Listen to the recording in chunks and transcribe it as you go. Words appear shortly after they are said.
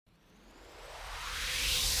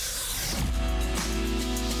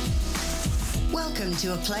Welcome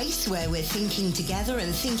to a place where we're thinking together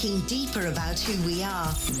and thinking deeper about who we are.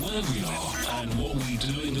 Where we are and what we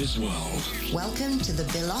do in this world. Welcome to the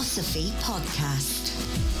Philosophy Podcast.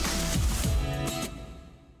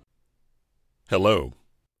 Hello,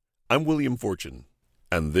 I'm William Fortune,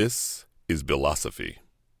 and this is Philosophy.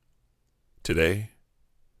 Today,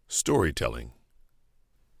 storytelling.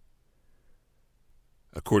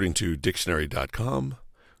 According to dictionary.com,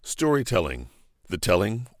 storytelling, the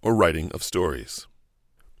telling or writing of stories.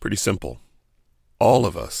 Pretty simple. All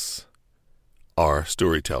of us are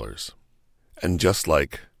storytellers. And just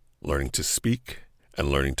like learning to speak and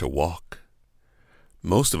learning to walk,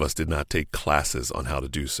 most of us did not take classes on how to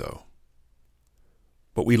do so.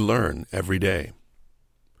 But we learn every day.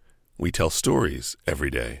 We tell stories every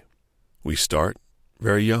day. We start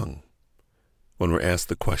very young. When we're asked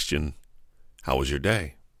the question, how was your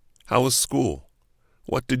day? How was school?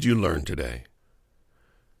 What did you learn today?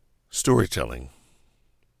 Storytelling.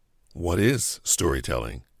 What is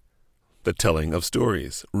storytelling? The telling of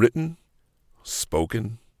stories, written,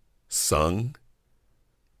 spoken, sung,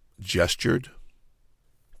 gestured,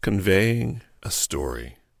 conveying a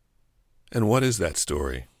story. And what is that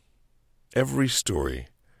story? Every story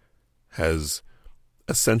has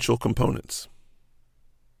essential components.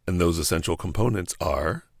 And those essential components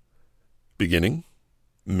are beginning,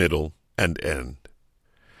 middle, and end.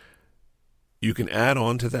 You can add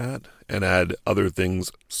on to that and add other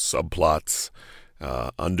things, subplots,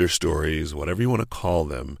 understories, whatever you want to call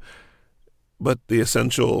them. But the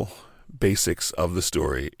essential basics of the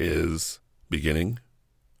story is beginning,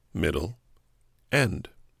 middle, end.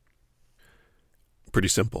 Pretty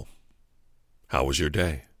simple. How was your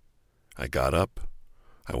day? I got up.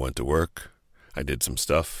 I went to work. I did some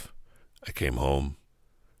stuff. I came home.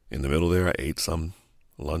 In the middle there, I ate some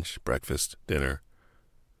lunch, breakfast, dinner.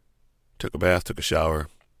 Took a bath, took a shower,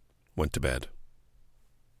 went to bed.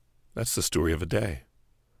 That's the story of a day.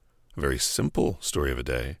 A very simple story of a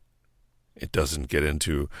day. It doesn't get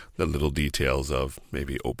into the little details of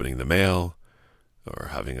maybe opening the mail or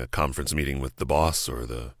having a conference meeting with the boss or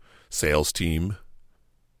the sales team.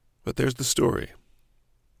 But there's the story.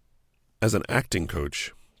 As an acting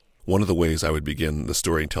coach, one of the ways I would begin the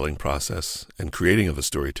storytelling process and creating of a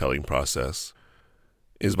storytelling process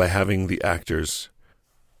is by having the actors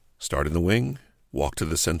start in the wing, walk to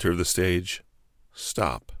the center of the stage,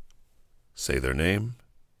 stop, say their name,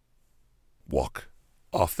 walk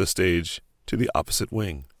off the stage to the opposite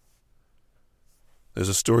wing. There's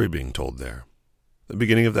a story being told there. The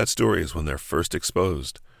beginning of that story is when they're first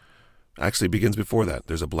exposed. Actually, it begins before that.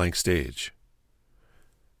 There's a blank stage.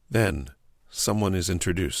 Then, someone is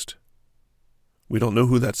introduced. We don't know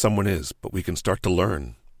who that someone is, but we can start to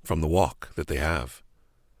learn from the walk that they have.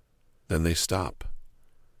 Then they stop.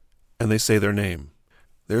 And they say their name.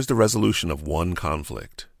 There's the resolution of one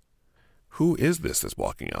conflict. Who is this that's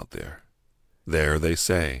walking out there? There they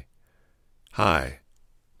say, "Hi,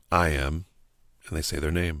 I am," and they say their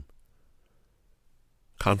name.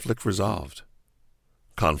 Conflict resolved.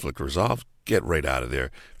 Conflict resolved, get right out of there.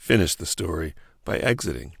 Finish the story by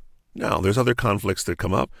exiting. Now, there's other conflicts that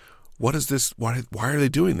come up. What is this? Why are they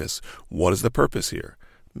doing this? What is the purpose here?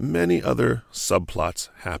 Many other subplots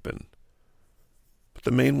happen. But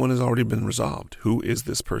the main one has already been resolved. Who is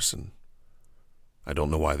this person? I don't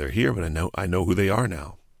know why they're here, but I know who they are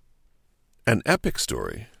now. An epic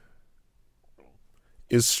story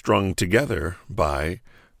is strung together by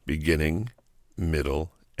beginning,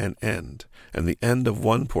 middle, and end. And the end of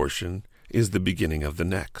one portion is the beginning of the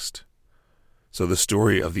next. So the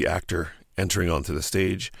story of the actor entering onto the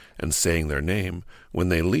stage and saying their name, when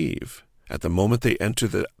they leave, at the moment they enter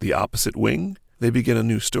the opposite wing, they begin a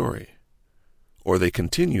new story. Or they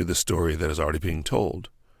continue the story that is already being told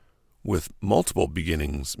with multiple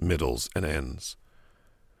beginnings, middles, and ends.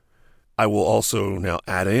 I will also now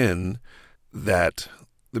add in that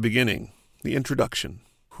the beginning, the introduction.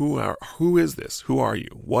 Who is this? Who are you?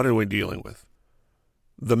 What are we dealing with?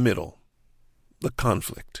 The middle, the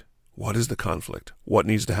conflict. What is the conflict? What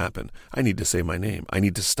needs to happen? I need to say my name. I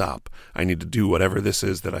need to stop. I need to do whatever this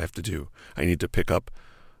is that I have to do. I need to pick up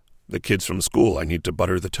the kids from school. I need to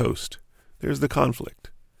butter the toast. There's the conflict.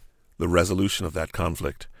 The resolution of that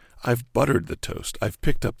conflict. I've buttered the toast. I've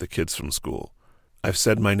picked up the kids from school. I've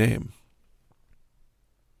said my name.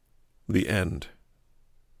 The end.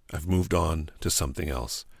 I've moved on to something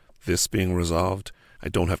else. This being resolved, I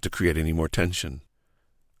don't have to create any more tension.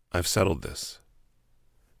 I've settled this.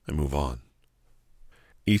 I move on.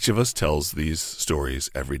 Each of us tells these stories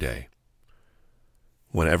every day.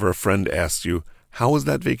 Whenever a friend asks you, "How was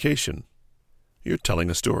that vacation?" you're telling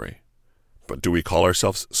a story. But do we call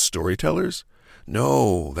ourselves storytellers?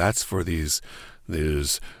 No, that's for these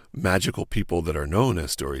There's magical people that are known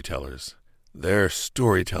as storytellers. They're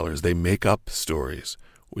storytellers. They make up stories.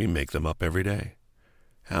 We make them up every day.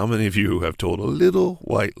 How many of you have told a little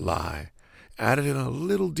white lie, added in a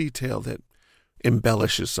little detail that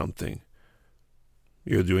embellishes something?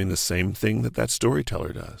 You're doing the same thing that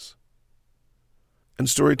storyteller does. And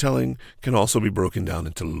storytelling can also be broken down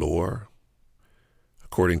into lore.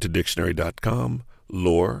 According to dictionary.com,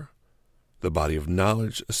 lore, the body of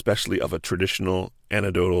knowledge, especially of a traditional,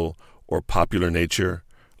 anecdotal, or popular nature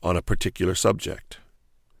on a particular subject.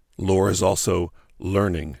 Lore is also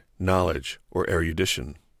learning, knowledge, or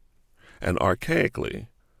erudition. And archaically,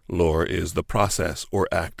 lore is the process or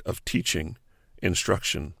act of teaching,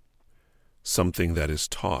 instruction, something that is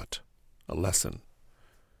taught, a lesson.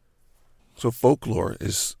 So folklore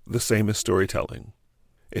is the same as storytelling.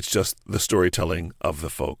 It's just the storytelling of the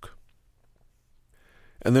folk.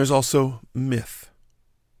 And there's also myth.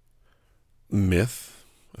 Myth,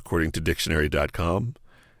 according to dictionary.com,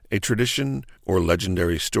 a tradition or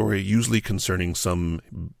legendary story usually concerning some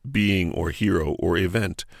being or hero or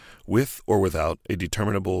event with or without a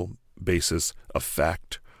determinable basis of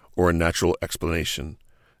fact or a natural explanation,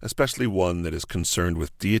 especially one that is concerned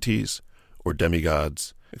with deities or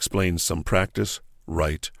demigods, explains some practice,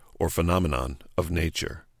 rite, or phenomenon of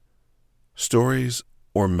nature. Stories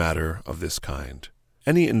or matter of this kind,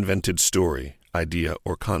 any invented story, idea,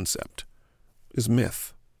 or concept, is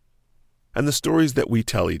myth. And the stories that we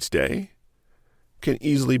tell each day can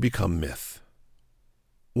easily become myth.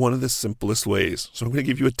 One of the simplest ways, so I'm going to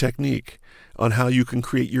give you a technique on how you can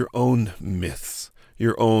create your own myths,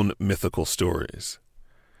 your own mythical stories.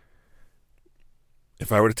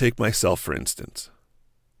 If I were to take myself, for instance,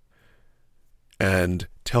 and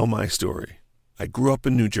tell my story. I grew up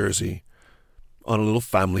in New Jersey on a little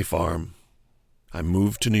family farm. I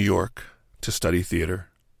moved to New York to study theater.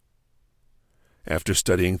 After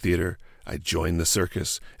studying theater, I joined the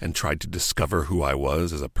circus and tried to discover who I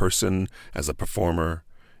was as a person, as a performer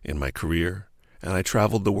in my career, and I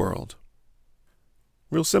traveled the world.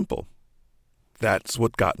 Real simple. That's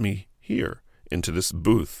what got me here, into this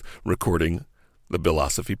booth, recording the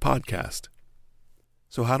Billosophy podcast.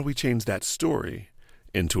 So how do we change that story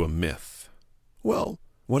into a myth? Well,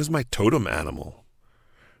 what is my totem animal?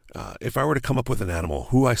 If I were to come up with an animal,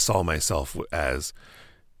 who I saw myself as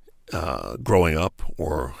growing up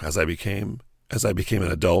or as I became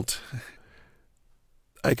an adult,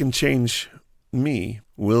 I can change me,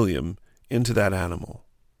 William, into that animal.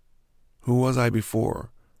 Who was I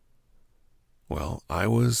before? Well, I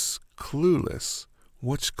was clueless.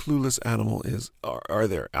 Which clueless animal are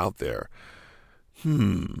there out there?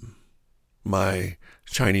 My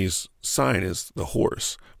Chinese sign is the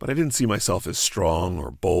horse, but I didn't see myself as strong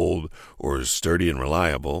or bold or as sturdy and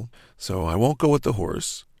reliable, so I won't go with the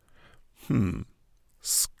horse.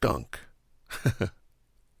 Skunk.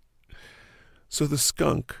 So the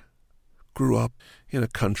skunk grew up in a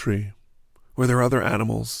country where there are other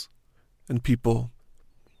animals and people.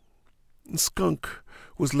 The skunk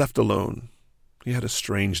was left alone. He had a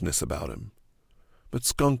strangeness about him. But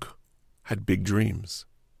Skunk had big dreams.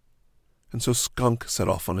 And so Skunk set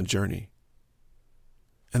off on a journey.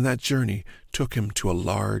 And that journey took him to a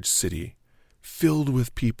large city filled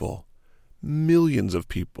with people, millions of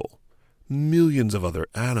people, millions of other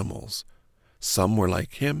animals. Some were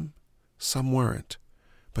like him, some weren't.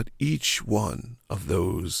 But each one of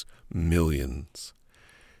those millions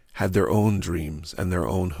had their own dreams and their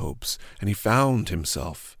own hopes. And he found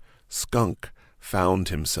himself, Skunk found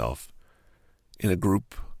himself in a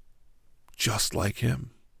group just like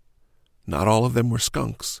him. Not all of them were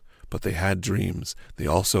skunks, but they had dreams. They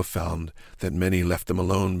also found that many left them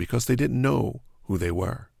alone because they didn't know who they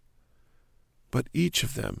were. But each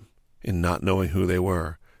of them, in not knowing who they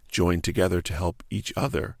were, joined together to help each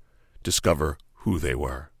other discover who they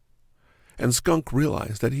were. And Skunk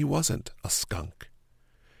realized that he wasn't a skunk.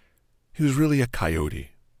 He was really a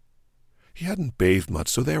coyote. He hadn't bathed much,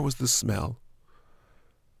 so there was the smell.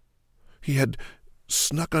 He had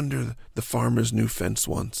snuck under the farmer's new fence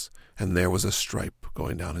once, and there was a stripe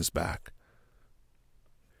going down his back.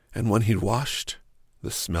 And when he'd washed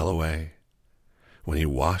the smell away, when he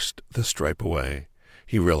washed the stripe away,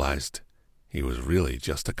 he realized he was really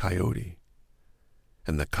just a coyote.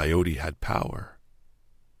 And the coyote had power.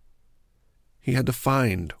 He had to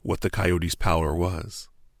find what the coyote's power was.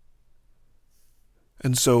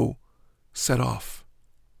 And so set off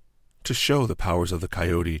to show the powers of the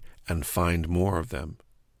coyote and find more of them.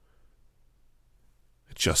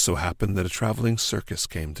 It just so happened that a traveling circus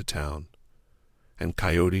came to town, and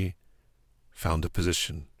Coyote found a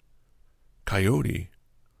position. Coyote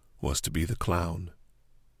was to be the clown.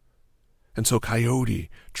 And so Coyote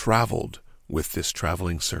traveled with this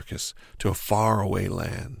traveling circus to a faraway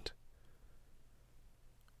land,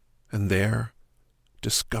 and there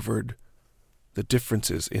discovered the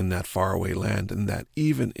differences in that faraway land, and that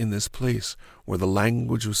even in this place where the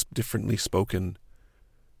language was differently spoken,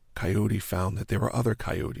 Coyote found that there were other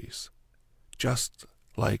coyotes, just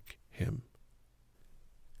like him.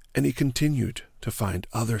 And he continued to find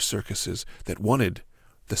other circuses that wanted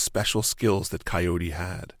the special skills that Coyote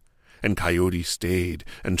had. And Coyote stayed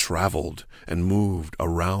and traveled and moved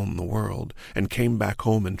around the world and came back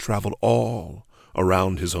home and traveled all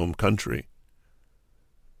around his home country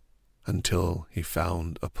until he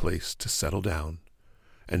found a place to settle down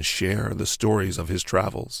and share the stories of his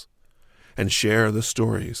travels and share the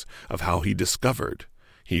stories of how he discovered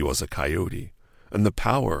he was a coyote and the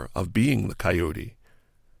power of being the coyote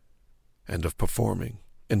and of performing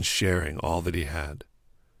and sharing all that he had.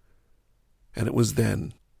 And it was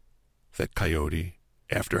then that Coyote,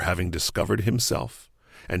 after having discovered himself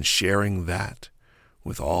and sharing that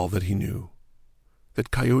with all that he knew,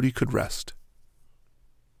 that Coyote could rest.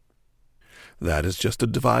 That is just a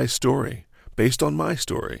devised story based on my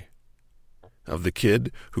story of the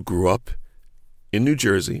kid who grew up in New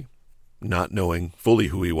Jersey, not knowing fully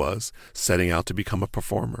who he was, setting out to become a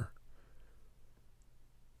performer.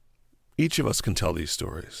 Each of us can tell these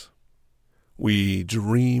stories. We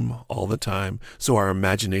dream all the time, so our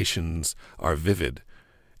imaginations are vivid,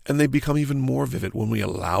 and they become even more vivid when we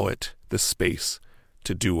allow it the space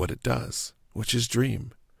to do what it does, which is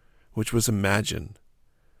dream, which was imagine.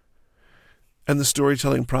 And the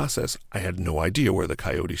storytelling process, I had no idea where the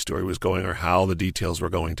coyote story was going or how the details were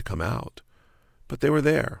going to come out, but they were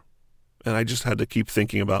there, and I just had to keep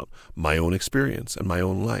thinking about my own experience and my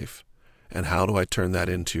own life, and how do I turn that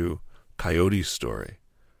into Coyote's story.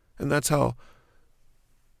 And that's how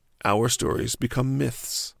our stories become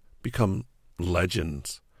myths, become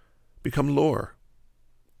legends, become lore.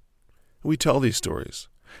 We tell these stories.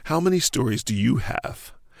 How many stories do you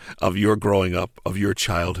have of your growing up, of your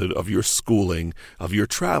childhood, of your schooling, of your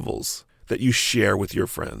travels that you share with your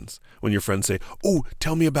friends? When your friends say, "Oh,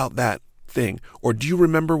 tell me about that thing," or "Do you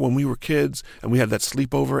remember when we were kids and we had that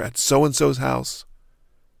sleepover at so-and-so's house?"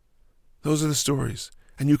 Those are the stories,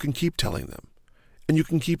 and you can keep telling them, and you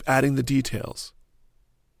can keep adding the details.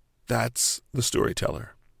 That's the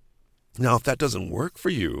storyteller. Now, if that doesn't work for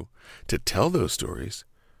you to tell those stories,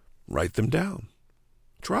 write them down.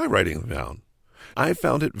 Try writing them down. I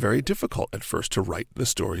found it very difficult at first to write the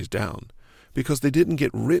stories down because they didn't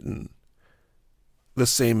get written the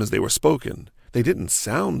same as they were spoken. They didn't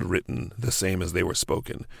sound written the same as they were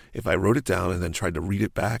spoken. If I wrote it down and then tried to read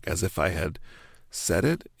it back as if I had said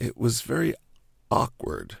it, it was very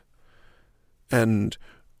awkward. And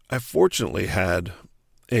I fortunately had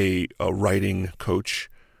a writing coach,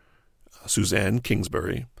 Suzanne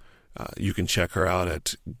Kingsbury. You can check her out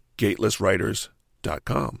at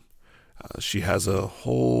gatelesswriters.com. She has a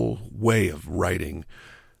whole way of writing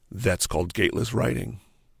that's called Gateless Writing.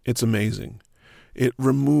 It's amazing. It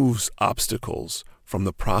removes obstacles from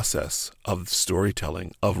the process of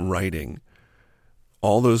storytelling, of writing.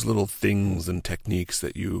 All those little things and techniques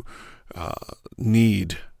that you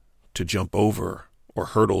need to jump over, or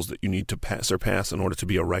hurdles that you need to surpass in order to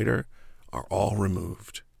be a writer, are all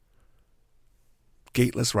removed.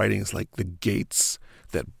 Gateless writing is like the gates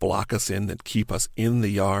that block us in, that keep us in the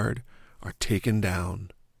yard, are taken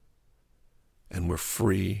down, and we're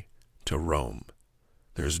free to roam.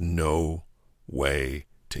 There's no way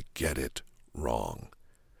to get it wrong.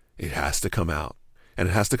 It has to come out, and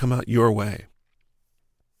it has to come out your way.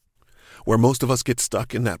 Where most of us get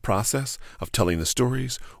stuck in that process of telling the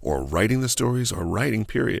stories or writing the stories or writing,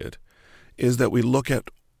 period, is that we look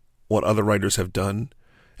at what other writers have done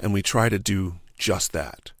and we try to do just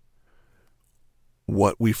that.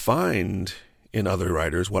 What we find in other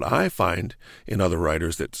writers, what I find in other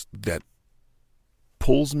writers that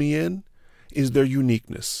pulls me in, is their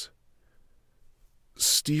uniqueness.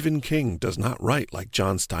 Stephen King does not write like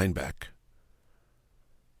John Steinbeck.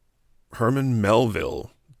 Herman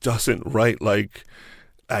Melville doesn't write like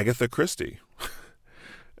Agatha Christie.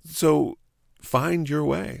 So find your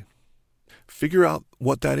way. Figure out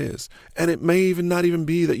what that is. And it may even not even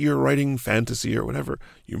be that you're writing fantasy or whatever.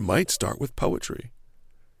 You might start with poetry.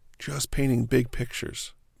 Just painting big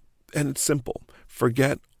pictures. And it's simple.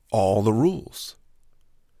 Forget all the rules.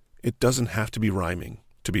 It doesn't have to be rhyming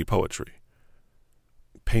to be poetry.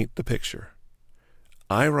 Paint the picture.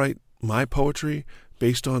 I write my poetry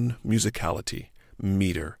based on musicality,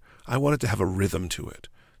 meter. I want it to have a rhythm to it.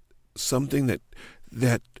 Something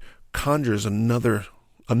that conjures another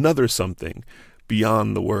something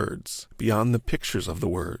beyond the words, beyond the pictures of the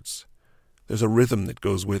words. There's a rhythm that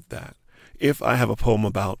goes with that. If I have a poem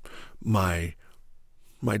about my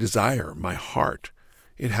desire, my heart,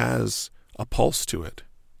 it has a pulse to it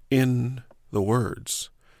in the words,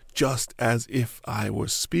 just as if I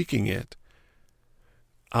was speaking it.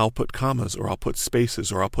 I'll put commas, or I'll put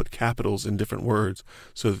spaces, or I'll put capitals in different words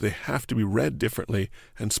so that they have to be read differently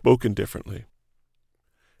and spoken differently.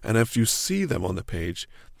 And if you see them on the page,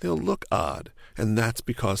 they'll look odd, and that's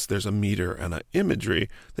because there's a meter and an imagery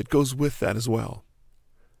that goes with that as well.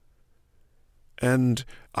 And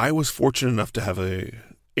I was fortunate enough to have an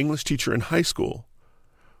English teacher in high school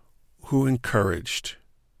who encouraged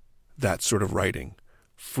that sort of writing,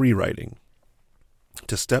 free writing,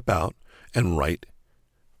 to step out and write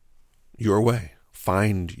your way,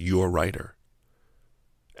 find your writer.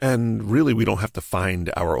 And really, we don't have to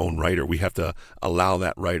find our own writer. We have to allow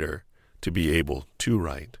that writer to be able to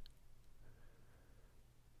write.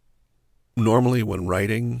 Normally, when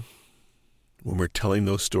writing, when we're telling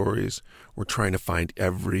those stories, we're trying to find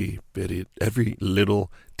every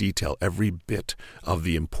little detail, every bit of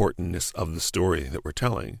the importance of the story that we're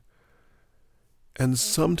telling. And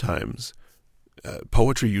sometimes,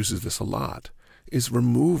 poetry uses this a lot, is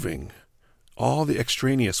removing all the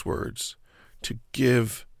extraneous words to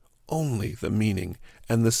give only the meaning,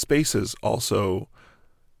 and the spaces also,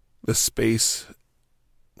 the space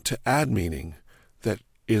to add meaning that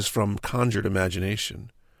is from conjured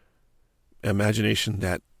imagination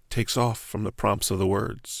that takes off from the prompts of the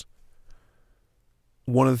words.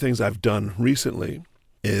 One of the things I've done recently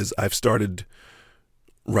is I've started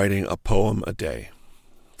writing a poem a day.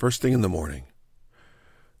 First thing in the morning,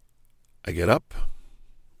 I get up,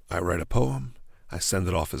 I write a poem, I send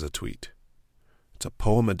it off as a tweet. It's a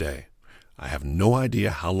poem a day. I have no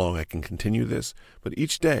idea how long I can continue this, but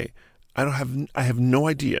each day I have no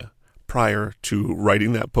idea prior to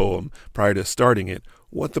writing that poem, prior to starting it,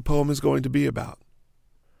 what the poem is going to be about.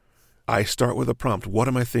 I start with a prompt. What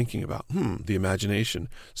am I thinking about? The imagination.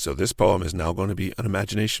 So this poem is now going to be an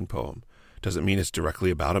imagination poem. Does it mean it's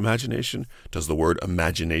directly about imagination? Does the word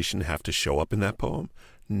imagination have to show up in that poem?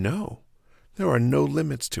 No. There are no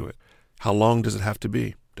limits to it. How long does it have to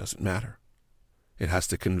be? Doesn't matter. It has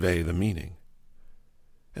to convey the meaning.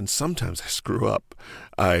 And sometimes I screw up.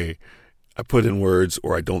 I put in words,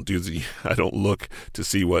 or I don't look to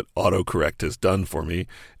see what autocorrect has done for me,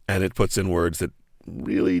 and it puts in words that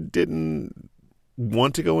really didn't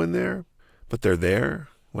want to go in there, but they're there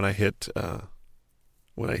when I hit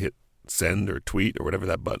send or tweet or whatever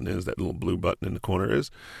that button is, that little blue button in the corner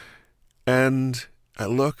is. And I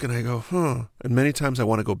look and I go, And many times I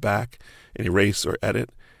want to go back and erase or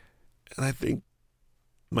edit. And I think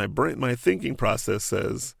my thinking process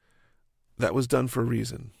says that was done for a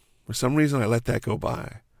reason. For some reason, I let that go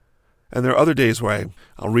by. And there are other days where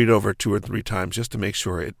I'll read over 2 or 3 times just to make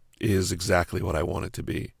sure it is exactly what I want it to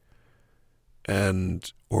be.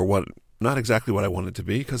 Not exactly what I want it to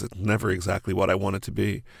be, because it's never exactly what I want it to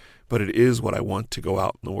be, but it is what I want to go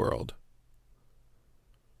out in the world.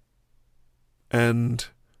 And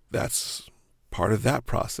that's part of that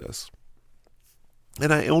process.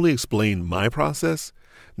 And I only explain my process,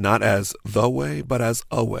 not as the way, but as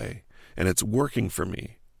a way. And it's working for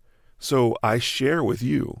me. So I share with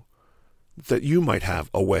you that you might have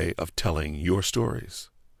a way of telling your stories.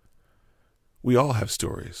 We all have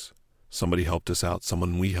stories. Somebody helped us out,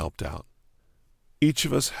 someone we helped out. Each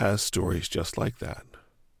of us has stories just like that.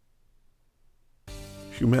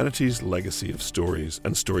 Humanity's legacy of stories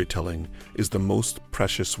and storytelling is the most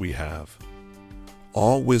precious we have.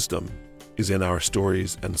 All wisdom is in our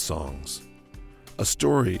stories and songs. A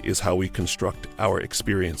story is how we construct our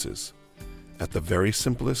experiences. At the very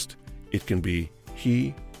simplest, it can be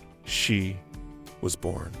he, she was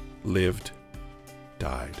born, lived,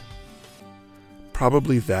 died.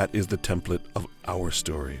 Probably that is the template of our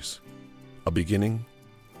stories. A beginning,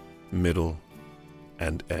 middle,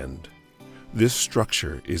 and end. This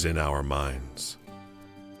structure is in our minds.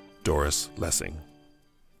 Doris Lessing.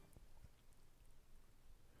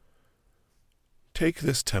 Take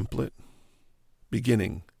this template,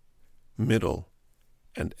 beginning, middle,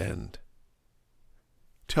 and end.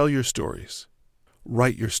 Tell your stories.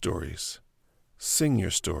 Write your stories. Sing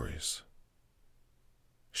your stories.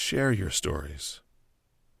 Share your stories.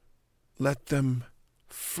 Let them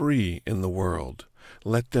free in the world.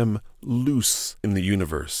 Let them loose in the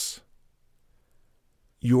universe.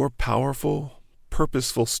 Your powerful,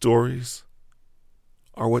 purposeful stories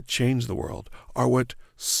are what change the world, are what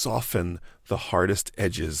soften the hardest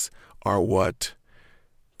edges, are what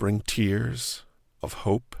bring tears of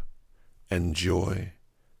hope and joy,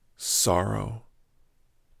 sorrow,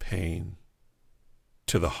 pain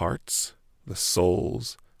to the hearts, the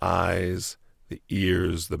souls, eyes, the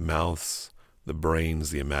ears, the mouths, the brains,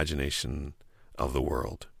 the imagination of the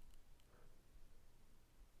world.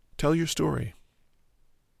 Tell your story.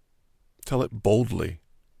 Tell it boldly.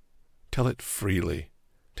 Tell it freely.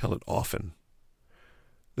 Tell it often.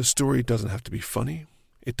 The story doesn't have to be funny.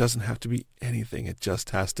 It doesn't have to be anything. It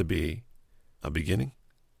just has to be a beginning,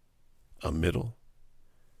 a middle,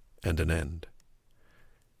 and an end.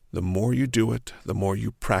 The more you do it, the more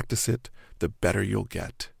you practice it, the better you'll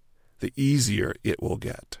get, the easier it will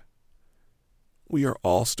get. We are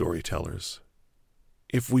all storytellers.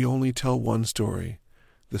 If we only tell one story,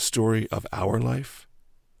 the story of our life,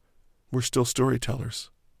 we're still storytellers.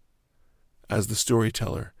 As the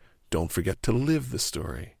storyteller, don't forget to live the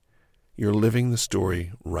story. You're living the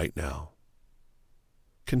story right now.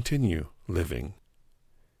 Continue living.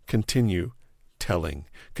 Continue telling.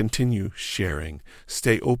 Continue sharing.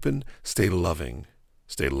 Stay open. Stay loving.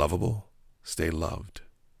 Stay lovable. Stay loved.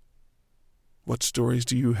 What stories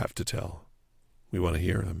do you have to tell? We want to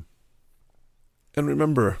hear them. And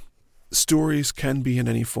remember, stories can be in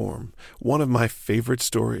any form. One of my favorite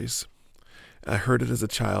stories, I heard it as a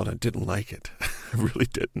child. I didn't like it. I really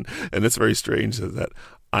didn't. And it's very strange that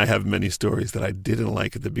I have many stories that I didn't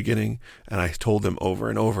like at the beginning, and I told them over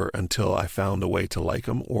and over until I found a way to like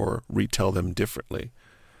them or retell them differently.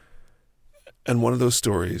 And one of those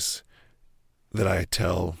stories that I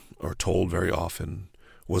tell or told very often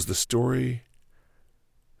was the story.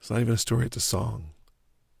 It's not even a story, it's a song.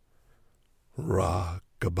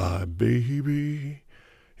 Rock-a-bye baby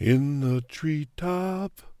in the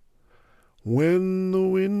treetop, when the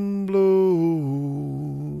wind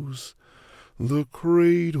blows, the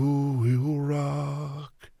cradle will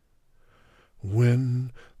rock.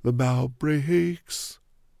 When the bough breaks,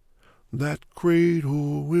 that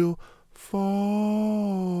cradle will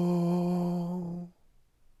fall.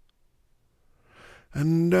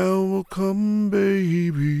 And down will come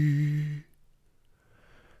baby,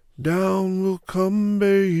 down will come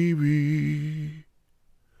baby,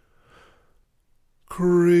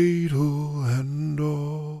 cradle and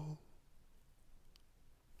all.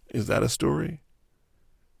 Is that a story?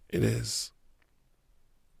 It is.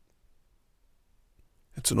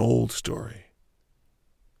 It's an old story.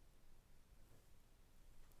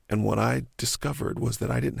 And what I discovered was that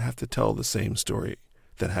I didn't have to tell the same story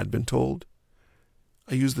that had been told.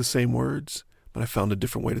 I used the same words, but I found a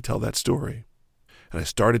different way to tell that story. And I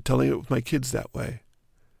started telling it with my kids that way.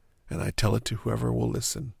 And I tell it to whoever will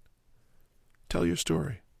listen. Tell your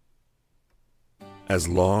story. As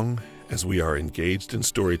long as we are engaged in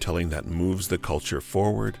storytelling that moves the culture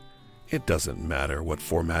forward, it doesn't matter what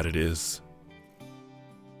format it is.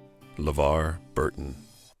 LeVar Burton.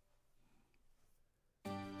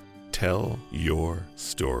 Tell your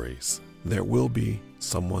stories. There will be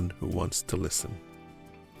someone who wants to listen.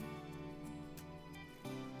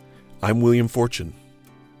 I'm William Fortune,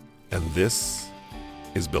 and this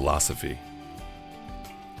is Philosophy.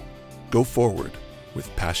 Go forward with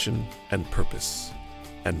passion and purpose,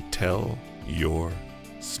 and tell your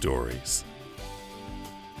stories.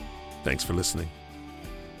 Thanks for listening.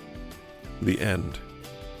 The end.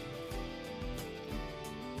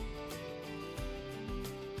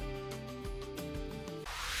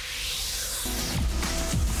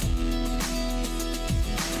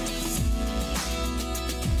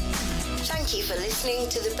 Thank you for listening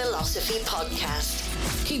to the Philosophy Podcast.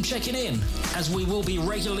 Keep checking in, as we will be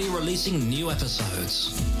regularly releasing new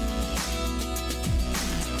episodes.